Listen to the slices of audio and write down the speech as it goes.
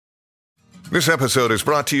This episode is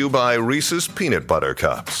brought to you by Reese's Peanut Butter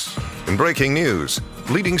Cups. In breaking news,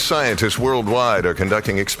 leading scientists worldwide are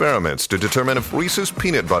conducting experiments to determine if Reese's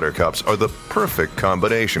Peanut Butter Cups are the perfect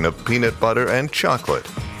combination of peanut butter and chocolate.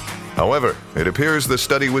 However, it appears the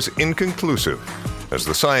study was inconclusive, as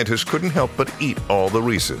the scientists couldn't help but eat all the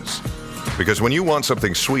Reese's. Because when you want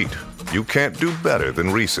something sweet, you can't do better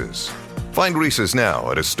than Reese's. Find Reese's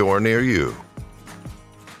now at a store near you.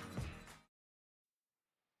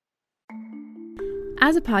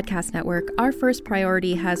 As a podcast network, our first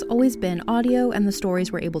priority has always been audio and the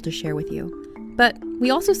stories we're able to share with you. But we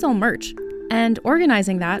also sell merch, and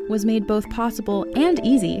organizing that was made both possible and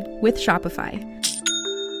easy with Shopify.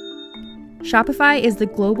 Shopify is the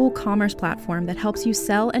global commerce platform that helps you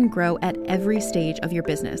sell and grow at every stage of your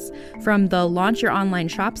business, from the launch your online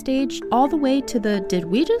shop stage all the way to the did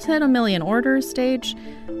we just hit 1 million orders stage.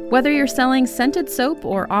 Whether you're selling scented soap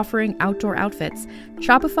or offering outdoor outfits,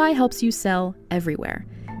 Shopify helps you sell everywhere.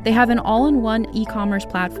 They have an all-in-one e-commerce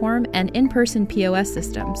platform and in-person POS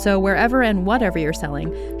system, so wherever and whatever you're selling,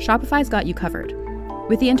 Shopify's got you covered.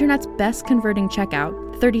 With the internet's best converting checkout,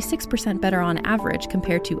 36% better on average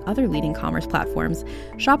compared to other leading commerce platforms,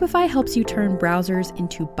 Shopify helps you turn browsers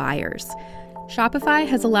into buyers. Shopify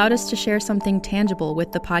has allowed us to share something tangible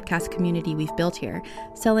with the podcast community we've built here,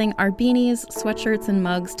 selling our beanies, sweatshirts, and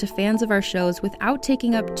mugs to fans of our shows without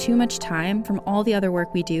taking up too much time from all the other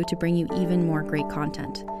work we do to bring you even more great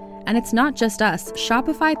content. And it's not just us.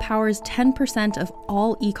 Shopify powers 10% of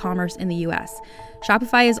all e-commerce in the US.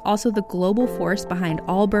 Shopify is also the global force behind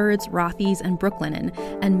Allbirds, Rothy's, and Brooklinen,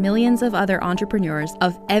 and millions of other entrepreneurs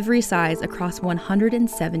of every size across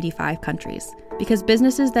 175 countries. Because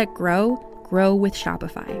businesses that grow with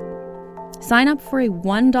Shopify. Sign up for a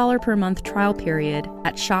 $1 per month trial period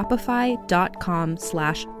at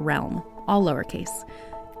shopify.com/realm, all lowercase.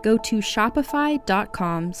 Go to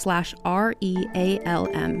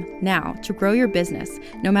shopify.com/REALM now to grow your business,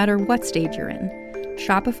 no matter what stage you're in.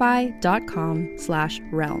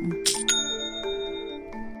 Shopify.com/realm.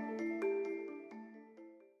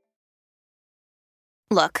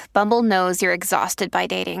 Look, Bumble knows you're exhausted by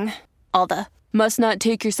dating. All the must not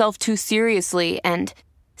take yourself too seriously, and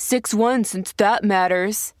 6'1" since that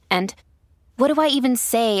matters, and what do I even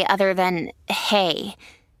say other than, hey?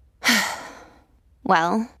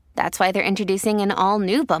 Well, that's why they're introducing an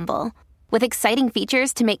all-new Bumble, with exciting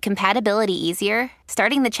features to make compatibility easier,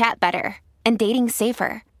 starting the chat better, and dating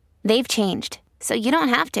safer. They've changed, so you don't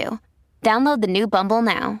have to. Download the new Bumble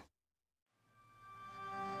now.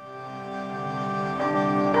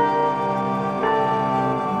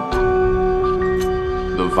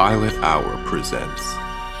 The Violet Hour presents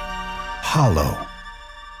Hollow,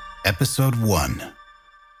 Episode 1,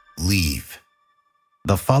 Leave.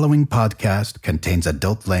 The following podcast contains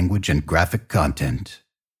adult language and graphic content.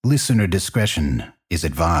 Listener discretion is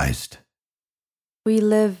advised. We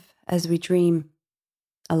live as we dream,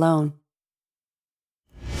 alone.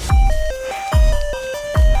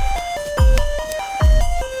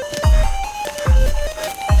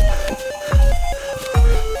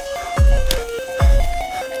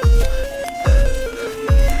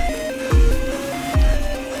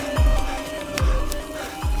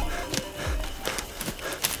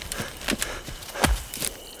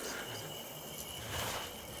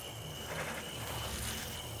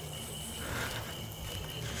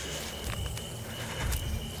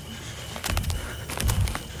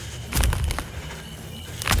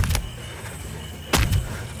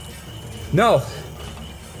 No.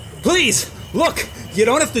 Please, look, you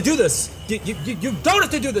don't have to do this. You don't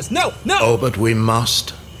have to do this. No. Oh, but we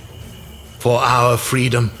must. For our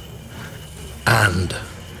freedom. And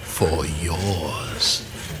for yours.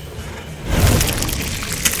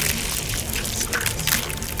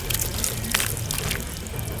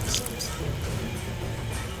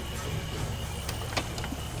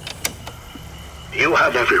 You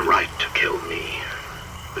have every right to kill me,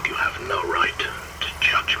 but you have no right to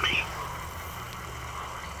judge me.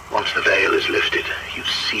 Once the veil is lifted, you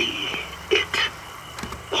see it.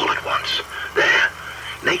 All at once. There.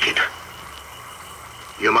 Naked.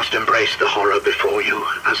 You must embrace the horror before you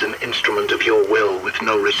as an instrument of your will with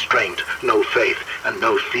no restraint, no faith, and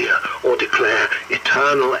no fear, or declare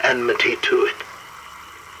eternal enmity to it.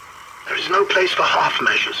 There is no place for half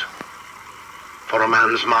measures. For a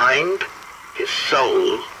man's mind, his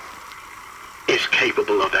soul, is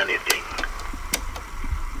capable of anything.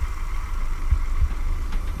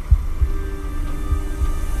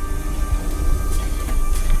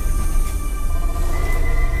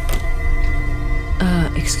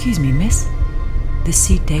 Excuse me, miss? This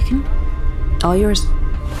seat taken? All yours.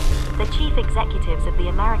 The chief executives of the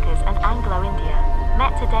Americas and Anglo-India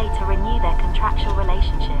met today to renew their contractual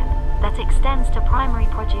relationship that extends to primary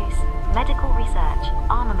produce, medical research,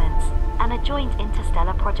 armaments, and a joint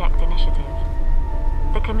interstellar project initiative.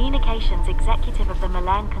 The communications executive of the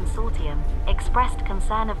Milan Consortium expressed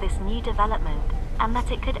concern of this new development and that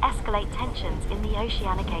it could escalate tensions in the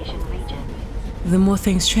Oceanic Asian region. The more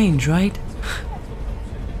things change, right?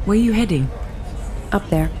 Where are you heading? Up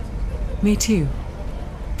there. Me too.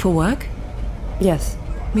 For work? Yes.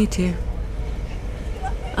 Me too.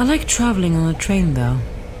 I like traveling on a train though.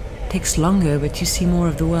 Takes longer, but you see more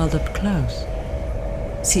of the world up close.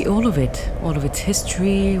 See all of its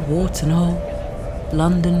history, warts and all.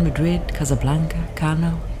 London, Madrid, Casablanca,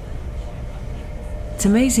 Kano. It's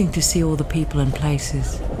amazing to see all the people and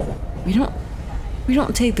places. We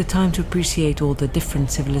don't take the time to appreciate all the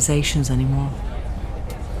different civilizations anymore.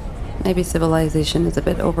 Maybe civilization is a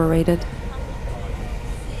bit overrated.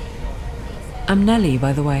 I'm Nelly,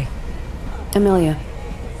 by the way. Amelia.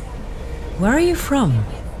 Where are you from?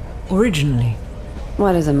 Originally?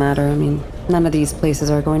 What does it matter? I mean, none of these places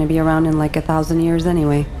are going to be around in like 1,000 years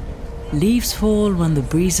anyway. Leaves fall when the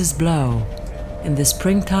breezes blow. In the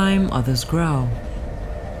springtime others grow.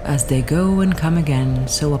 As they go and come again,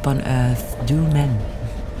 so upon earth do men.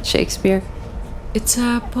 Shakespeare? It's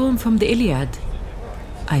a poem from the Iliad.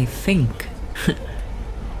 I think.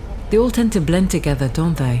 They all tend to blend together,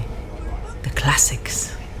 don't they? The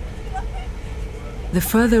classics. The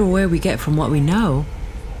further away we get from what we know,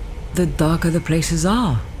 the darker the places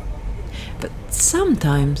are. But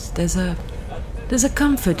sometimes there's a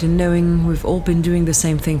comfort in knowing we've all been doing the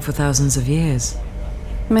same thing for thousands of years.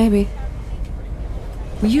 Maybe.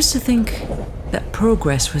 We used to think that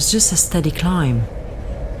progress was just a steady climb.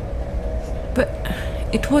 But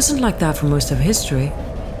it wasn't like that for most of history.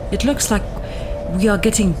 It looks like we are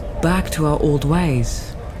getting back to our old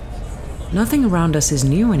ways. Nothing around us is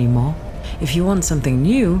new anymore. If you want something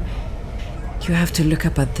new, you have to look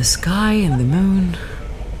up at the sky and the moon.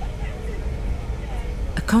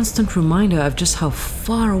 A constant reminder of just how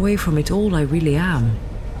far away from it all I really am.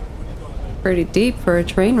 Pretty deep for a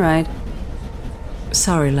train ride.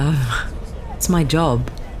 Sorry, love. It's my job.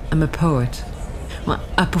 I'm a poet. Well,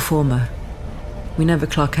 a performer. We never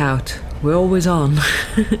clock out. We're always on.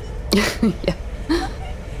 Yeah.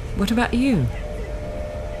 What about you?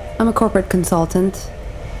 I'm a corporate consultant.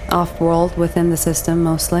 Off-world, within the system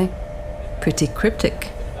mostly. Pretty cryptic.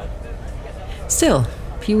 Still,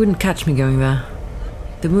 you wouldn't catch me going there.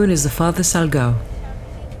 The moon is the farthest I'll go.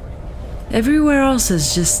 Everywhere else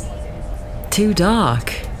is just too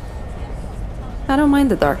dark. I don't mind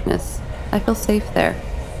the darkness. I feel safe there.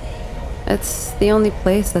 It's the only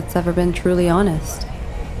place that's ever been truly honest.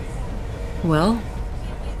 Well,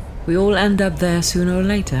 we all end up there sooner or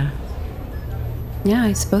later. Yeah,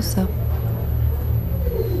 I suppose so.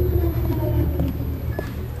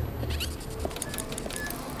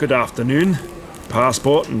 Good afternoon.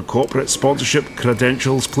 Passport and corporate sponsorship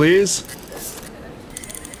credentials, please.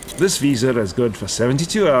 This visa is good for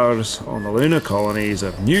 72 hours on the lunar colonies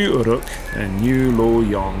of New Uruk and New Lo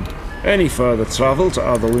Yong. Any further travel to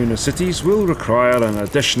other lunar cities will require an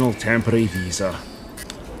additional temporary visa.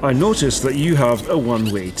 I notice that you have a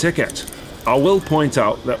one-way ticket. I will point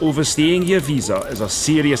out that overstaying your visa is a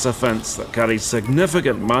serious offence that carries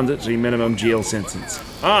significant mandatory minimum jail sentence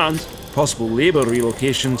and possible labour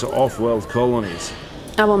relocation to off-world colonies.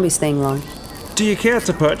 I won't be staying long. Do you care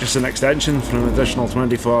to purchase an extension for an additional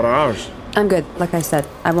 24 hours? I'm good. Like I said,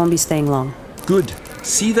 I won't be staying long. Good.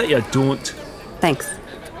 See that you don't. Thanks.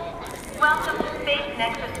 Welcome to Space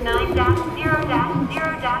Nexus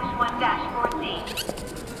 9-0-0-1-14.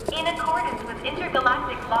 In accordance with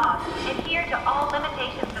intergalactic law, adhere to all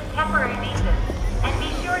limitations of temporary visas, and be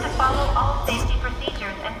sure to follow all safety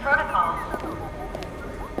procedures and protocols.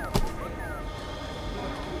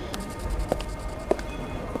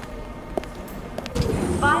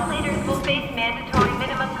 Violators will face mandatory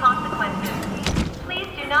minimum consequences. Please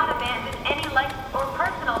do not abandon any life or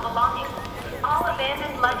personal belongings. All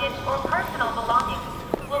abandoned luggage or personal belongings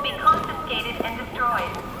will be confiscated and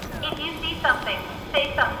destroyed. If you see something,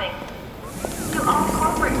 say something. To all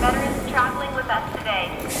corporate veterans traveling with us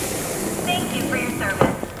today, thank you for your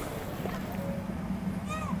service.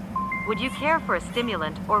 Would you care for a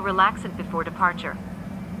stimulant or relaxant before departure?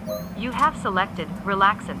 You have selected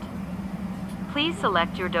relaxant. Please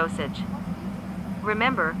select your dosage.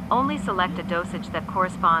 Remember, only select a dosage that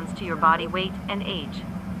corresponds to your body weight and age.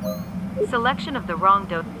 Selection of the wrong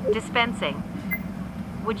dose. Dispensing.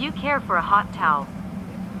 Would you care for a hot towel?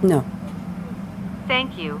 No.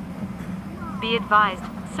 Thank you. Be advised,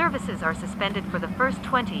 services are suspended for the first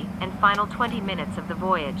 20 and final 20 minutes of the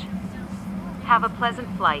voyage. Have a pleasant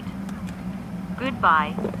flight.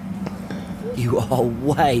 Goodbye. You are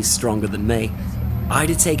way stronger than me. I'd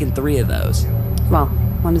have taken 3 of those. Well,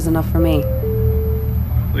 1 is enough for me.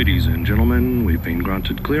 Ladies and gentlemen, we've been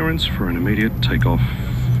granted clearance for an immediate takeoff.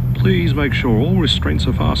 Please make sure all restraints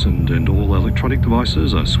are fastened and all electronic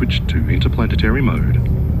devices are switched to interplanetary mode.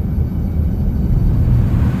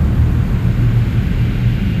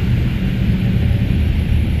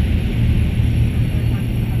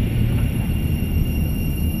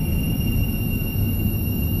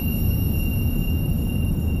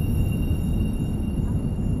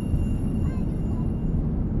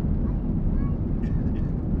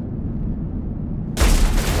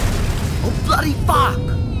 Bloody fuck!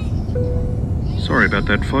 Sorry about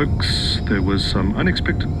that, folks. There was some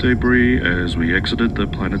unexpected debris as we exited the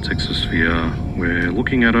planet's exosphere. We're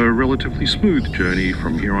looking at a relatively smooth journey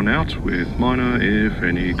from here on out, with minor, if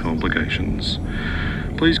any, complications.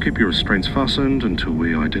 Please keep your restraints fastened until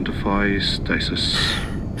we identify stasis.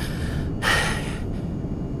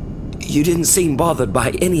 You didn't seem bothered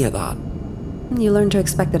by any of that. You learn to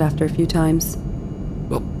expect it after a few times.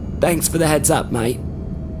 Well, thanks for the heads up, mate.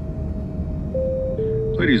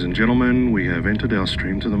 Ladies and gentlemen, we have entered our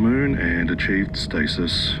stream to the moon and achieved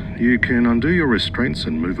stasis. You can undo your restraints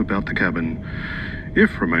and move about the cabin.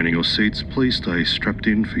 If remaining your seats, please stay strapped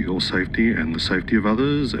in for your safety and the safety of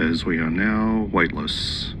others, as we are now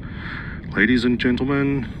weightless. Ladies and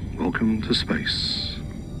gentlemen, welcome to space.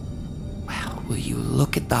 Wow, will you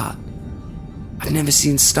look at that? I've never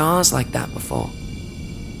seen stars like that before.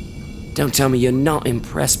 Don't tell me you're not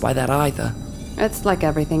impressed by that either. It's like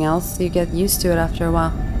everything else. You get used to it after a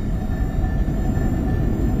while.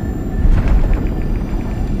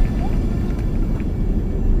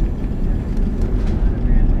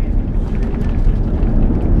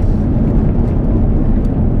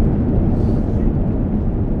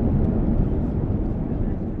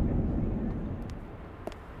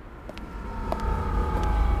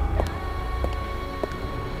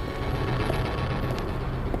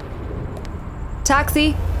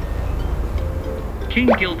 Taxi! King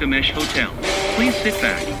Gilgamesh Hotel. Please sit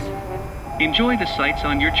back. Enjoy the sights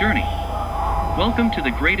on your journey. Welcome to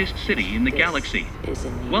the greatest city in the galaxy.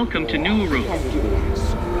 Welcome to Nauru.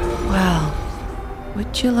 Well,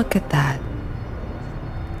 would you look at that?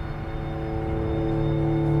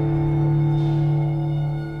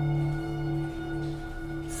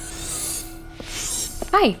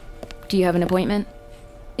 Hi. Do you have an appointment?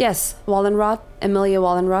 Yes, Wallenrod. Emilia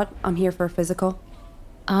Wallenrod. I'm here for a physical.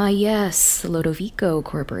 Yes, Lodovico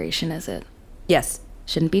Corporation, is it? Yes.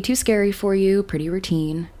 Shouldn't be too scary for you, pretty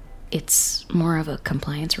routine. It's more of a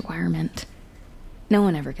compliance requirement. No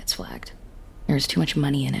one ever gets flagged. There's too much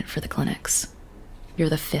money in it for the clinics. You're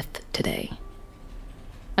the 5th today.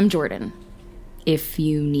 I'm Jordan. If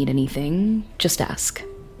you need anything, just ask.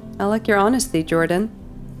 I like your honesty, Jordan.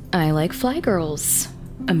 I like fly girls,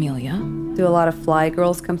 Amelia. Do a lot of fly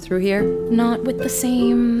girls come through here? Not with the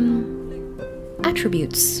same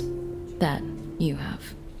attributes that you have.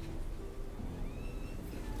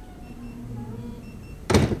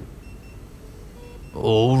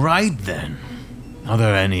 All right, then. Are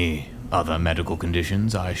there any other medical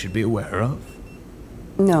conditions I should be aware of?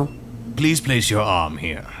 No. Please place your arm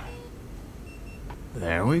here.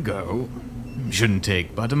 There we go. Shouldn't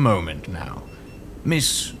take but a moment now.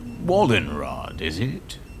 Miss Wallenrod, is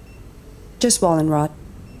it? Just Wallenrod.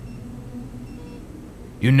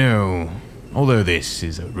 You know, although this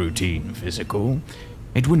is a routine physical,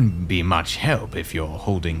 it wouldn't be much help if you're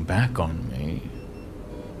holding back on me.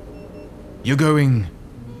 You're going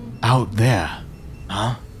out there,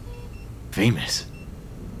 huh? Famous.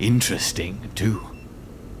 Interesting, too.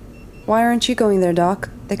 Why aren't you going there, Doc?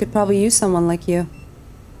 They could probably use someone like you.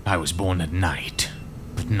 I was born at night,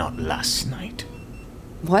 but not last night.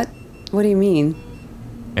 What? What do you mean?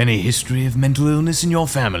 Any history of mental illness in your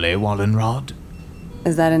family, Wallenrod?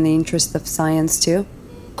 Is that in the interest of science, too?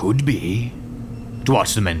 Could be. To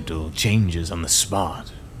watch the mental changes on the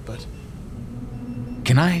spot, but...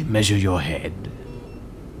 Can I measure your head?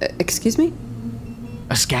 Excuse me?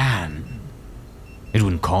 A scan. It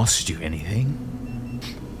wouldn't cost you anything.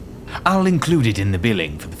 I'll include it in the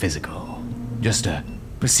billing for the physical. Just a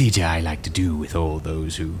procedure I like to do with all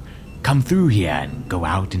those who come through here and go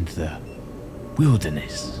out into the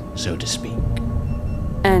wilderness, so to speak.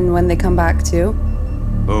 And when they come back, too?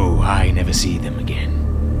 Oh, I never see them again.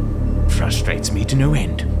 Frustrates me to no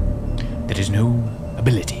end. There is no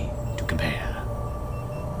ability to compare.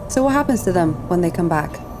 So what happens to them when they come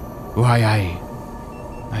back? Why, I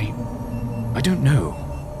don't know.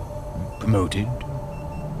 Promoted.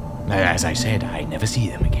 As I said, I never see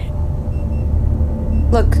them again.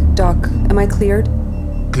 Look, Doc, am I cleared?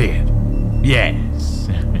 Cleared. Yes.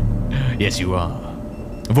 Yes, you are.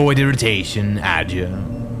 Void irritation, Adja.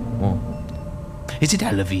 Or is it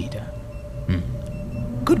Alavida?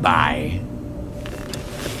 Goodbye.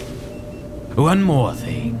 One more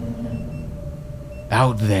thing.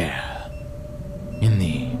 Out there, in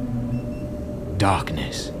the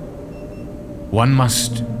darkness, one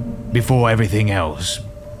must, before everything else,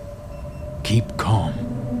 keep calm.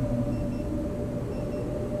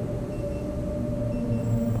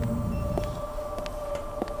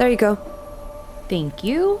 There you go. Thank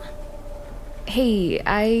you. Hey,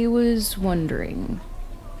 I was wondering,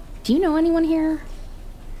 do you know anyone here?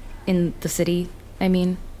 In the city, I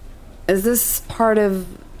mean? Is this part of...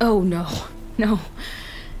 Oh, no. No.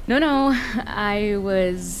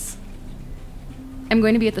 I'm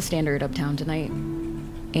going to be at the Standard uptown tonight,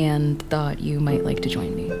 and thought you might like to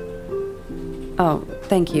join me. Oh,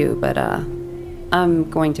 thank you, but, I'm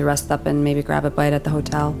going to rest up and maybe grab a bite at the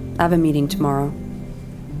hotel. I have a meeting tomorrow.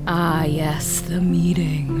 Ah, yes, the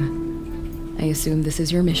meeting. I assume this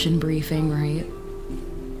is your mission briefing, right?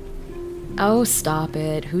 Oh, stop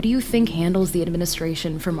it. Who do you think handles the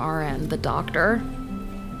administration from our end? The doctor?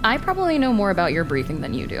 I probably know more about your briefing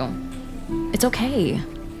than you do. It's okay.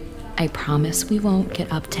 I promise we won't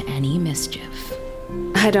get up to any mischief.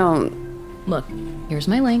 I don't... Look, here's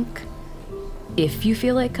my link. If you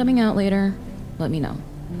feel like coming out later, let me know.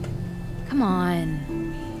 Come on.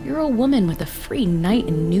 You're a woman with a free night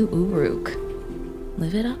in New Uruk.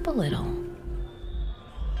 Live it up a little.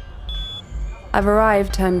 I've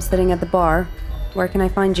arrived. I'm sitting at the bar. Where can I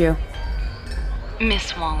find you?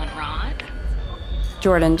 Miss Wallenrod?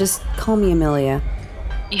 Jordan, just call me Amelia.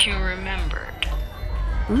 You remembered.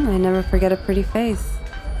 I never forget a pretty face.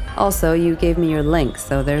 Also, you gave me your link,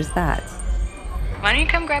 so there's that. Why don't you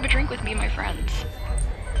come grab a drink with me and my friends?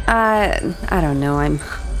 I don't know. I'm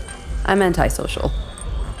antisocial.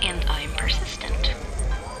 And I'm persistent.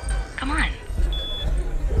 Come on.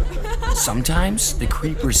 Sometimes the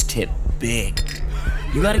creepers tip big.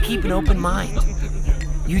 You gotta keep an open mind.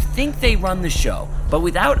 You think they run the show, but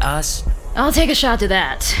without us... I'll take a shot to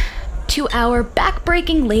that. To our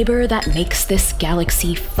back-breaking labor that makes this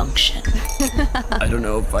galaxy function. I don't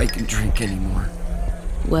know if I can drink anymore.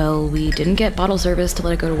 Well, we didn't get bottle service to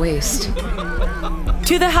let it go to waste.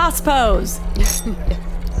 To the hospos!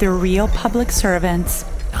 They're real public servants.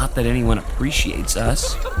 Not that anyone appreciates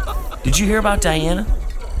us. Did you hear about Diana?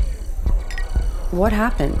 What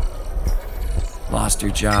happened? Lost her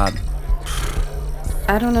job.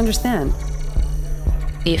 I don't understand.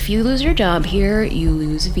 If you lose your job here, you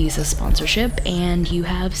lose visa sponsorship, and you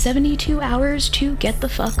have 72 hours to get the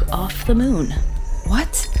fuck off the moon.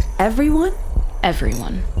 What? Everyone?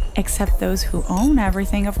 Everyone. Except those who own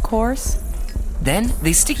everything, of course. Then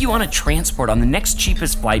they stick you on a transport on the next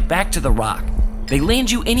cheapest flight back to the Rock. They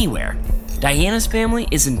land you anywhere. Diana's family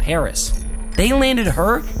is in Paris. They landed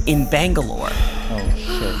her in Bangalore. Oh,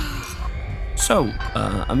 shit. So,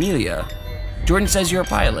 Amelia, Jordan says you're a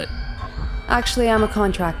pilot. Actually, I'm a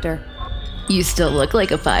contractor. You still look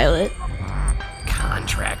like a pilot.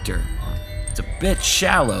 Contractor. It's a bit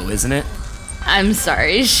shallow, isn't it? I'm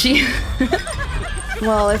sorry, she...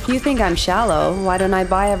 Well, if you think I'm shallow, why don't I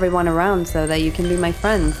buy everyone around so that you can be my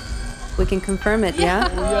friends? We can confirm it, yeah?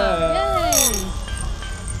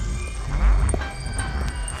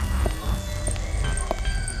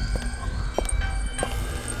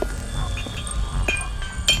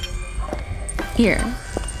 Here,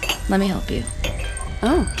 let me help you.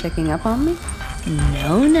 Oh, checking up on me?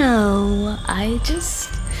 No, I just...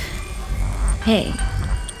 Hey,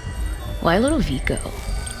 why little Vico?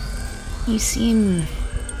 You seem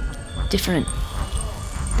different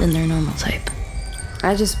than their normal type.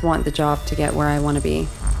 I just want the job to get where I want to be.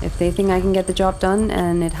 If they think I can get the job done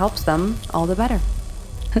and it helps them, all the better.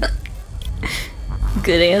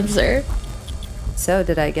 Good answer. So,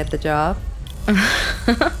 did I get the job?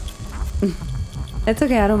 It's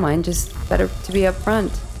okay, I don't mind. Just better to be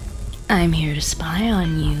upfront. I'm here to spy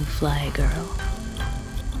on you, Fly Girl.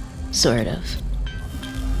 Sort of.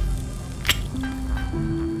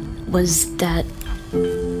 Was that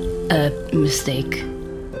a mistake?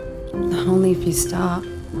 Only if you stop.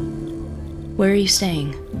 Where are you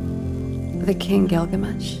staying? The King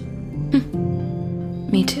Gilgamesh.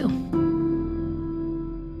 Me too.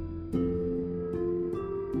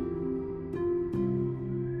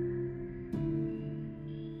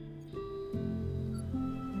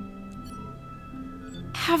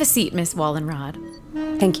 Have a seat, Miss Wallenrod.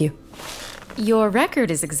 Thank you. Your record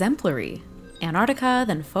is exemplary. Antarctica,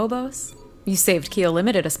 then Phobos. You saved Keel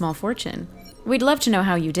Limited a small fortune. We'd love to know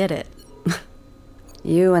how you did it.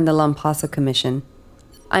 You and the Lampasa Commission.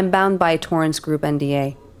 I'm bound by Torrance Group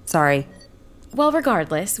NDA. Sorry, Well,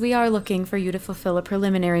 regardless, we are looking for you to fulfill a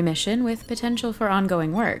preliminary mission with potential for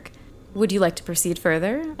ongoing work. Would you like to proceed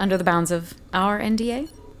further under the bounds of our NDA?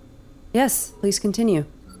 Yes, please continue.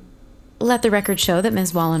 Let the record show that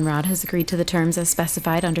Ms. Wallenrod has agreed to the terms as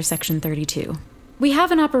specified under Section 32. We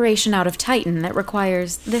have an operation out of Titan that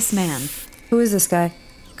requires this man. Who is this guy?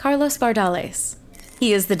 Carlos Bardales.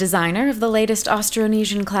 He is the designer of the latest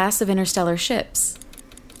Austronesian class of interstellar ships.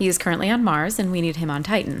 He is currently on Mars, and we need him on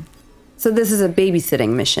Titan. So this is a babysitting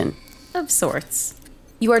mission? Of sorts.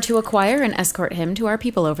 You are to acquire and escort him to our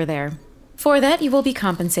people over there. For that, you will be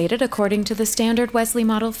compensated according to the standard Wesley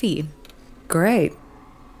model fee. Great.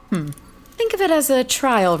 Think of it as a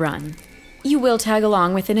trial run. You will tag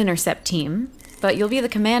along with an intercept team, but you'll be the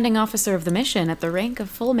commanding officer of the mission at the rank of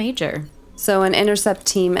full major. So an intercept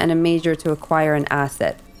team and a major to acquire an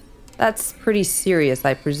asset. That's pretty serious.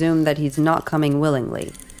 I presume that he's not coming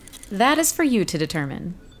willingly. That is for you to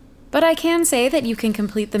determine. But I can say that you can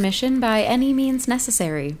complete the mission by any means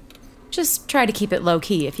necessary. Just try to keep it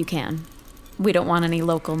low-key if you can. We don't want any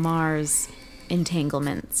local Mars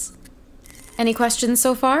entanglements. Any questions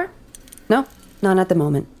so far? No, none at the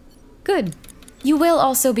moment. Good. You will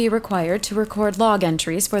also be required to record log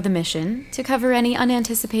entries for the mission to cover any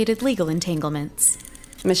unanticipated legal entanglements.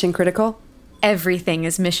 Mission critical? Everything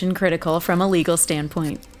is mission critical from a legal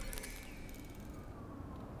standpoint.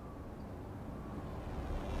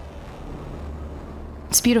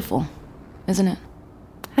 It's beautiful, isn't it?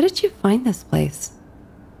 How did you find this place?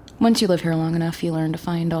 Once you live here long enough, you learn to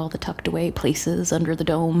find all the tucked away places under the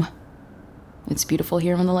dome. It's beautiful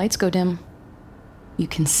here when the lights go dim. You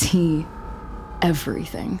can see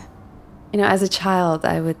everything. You know, as a child,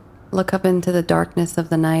 I would look up into the darkness of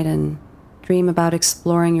the night and dream about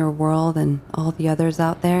exploring your world and all the others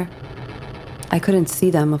out there. I couldn't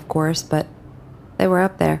see them, of course, but they were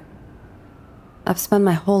up there. I've spent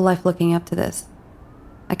my whole life looking up to this.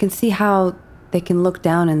 I can see how they can look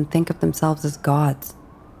down and think of themselves as gods.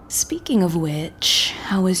 Speaking of which,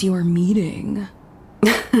 how was your meeting?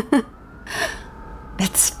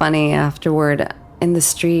 It's funny, afterward, in the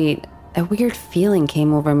street, a weird feeling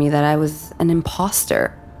came over me that I was an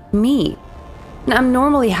imposter. Me. And I'm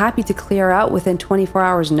normally happy to clear out within 24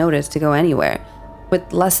 hours notice to go anywhere,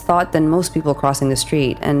 with less thought than most people crossing the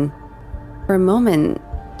street. And for a moment,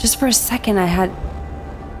 just for a second, I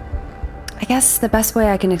guess the best way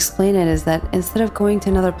I can explain it is that instead of going to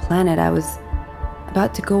another planet, I was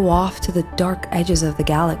about to go off to the dark edges of the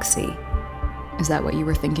galaxy. Is that what you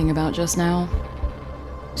were thinking about just now?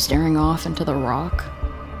 Staring off into the rock?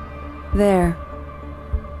 There.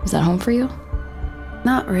 Is that home for you?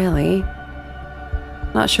 Not really.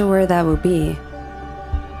 Not sure where that would be.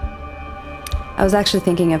 I was actually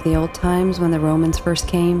thinking of the old times when the Romans first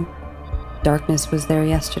came. Darkness was there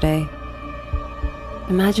yesterday.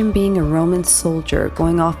 Imagine being a Roman soldier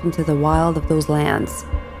going off into the wild of those lands.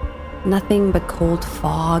 Nothing but cold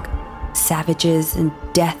fog, savages, and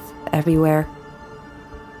death everywhere.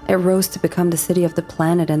 It rose to become the city of the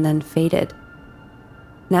planet and then faded.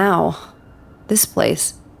 Now, this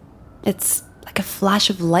place, it's like a flash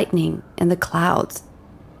of lightning in the clouds.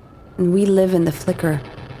 And we live in the flicker.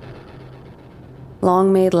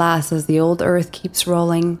 Long may it last as the old earth keeps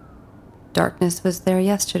rolling. Darkness was there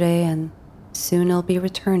yesterday, and soon it'll be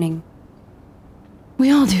returning.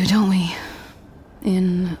 We all do, don't we?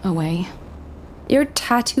 In a way. Your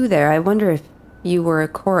tattoo there, I wonder if you were a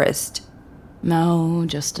chorist. No,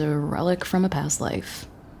 just a relic from a past life.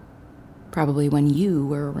 Probably when you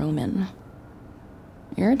were a Roman.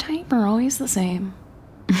 Your type are always the same.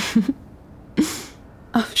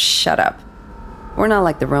 Oh, shut up. We're not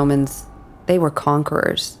like the Romans. They were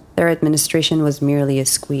conquerors. Their administration was merely a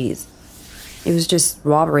squeeze. It was just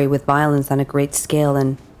robbery with violence on a great scale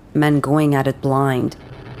and men going at it blind.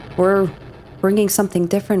 We're bringing something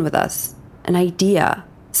different with us. An idea.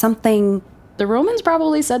 Something... The Romans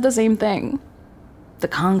probably said the same thing. The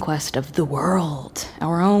conquest of the world.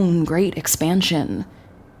 Our own great expansion.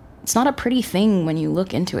 It's not a pretty thing when you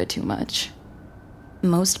look into it too much.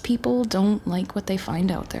 Most people don't like what they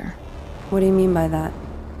find out there. What do you mean by that?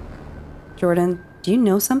 Jordan, do you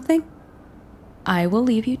know something? I will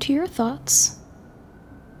leave you to your thoughts.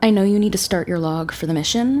 I know you need to start your log for the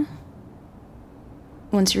mission.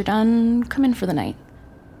 Once you're done, come in for the night.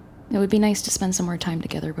 It would be nice to spend some more time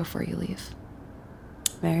together before you leave.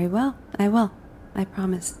 Very well, I will. I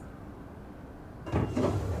promise.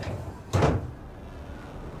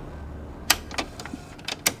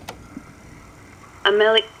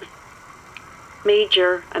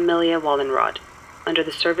 Major Amelia Wallenrod, under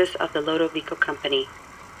the service of the Lodovico Company.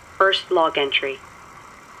 First log entry.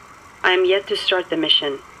 I am yet to start the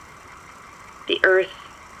mission. The Earth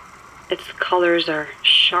Its colors are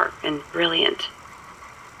sharp and brilliant.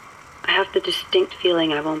 I have the distinct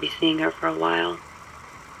feeling I won't be seeing her for a while.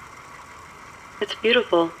 It's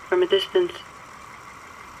beautiful from a distance.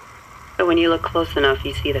 But when you look close enough,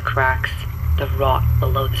 you see the cracks, the rot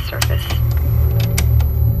below the surface.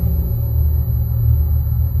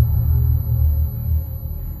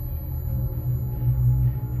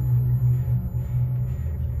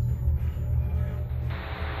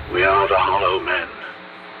 We are the Hollow Men.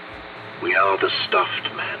 We are the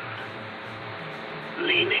Stuffed Men.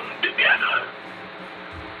 Leaning together.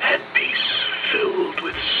 Headpiece filled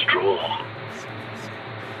with straw.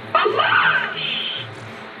 Alas!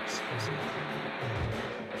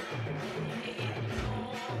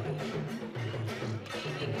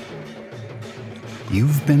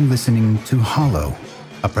 You've been listening to Hollow,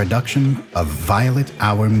 a production of Violet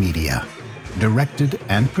Hour Media, directed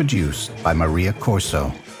and produced by Maria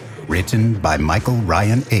Corso, written by Michael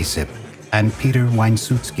Ryan Asip and Peter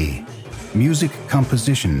Weinsutsky, music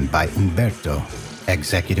composition by Umberto,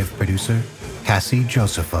 executive producer Cassie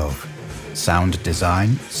Josephov, sound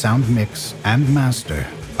design, sound mix, and master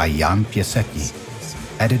by Jan Piasecki,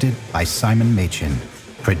 edited by Simon Machin,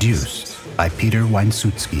 produced by Peter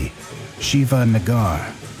Weinsutsky. Shiva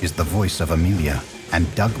Nagar is the voice of Amelia,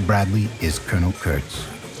 and Doug Bradley is Colonel Kurtz.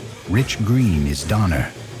 Rich Green is Donner.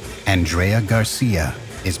 Andrea Garcia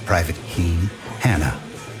is Private Keen Hannah.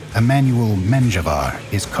 Emmanuel Menjavar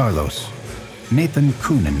is Carlos. Nathan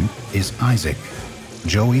Coonan is Isaac.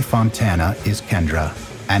 Joey Fontana is Kendra.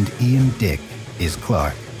 And Ian Dick is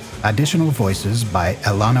Clark. Additional voices by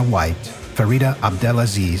Elana White, Farida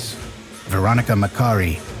Abdelaziz, Veronica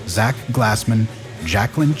Macari, Zach Glassman,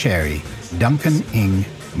 Jacqueline Cherry, Duncan Ing,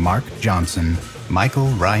 Mark Johnson, Michael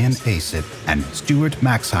Ryan Asip, and Stuart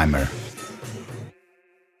Maxheimer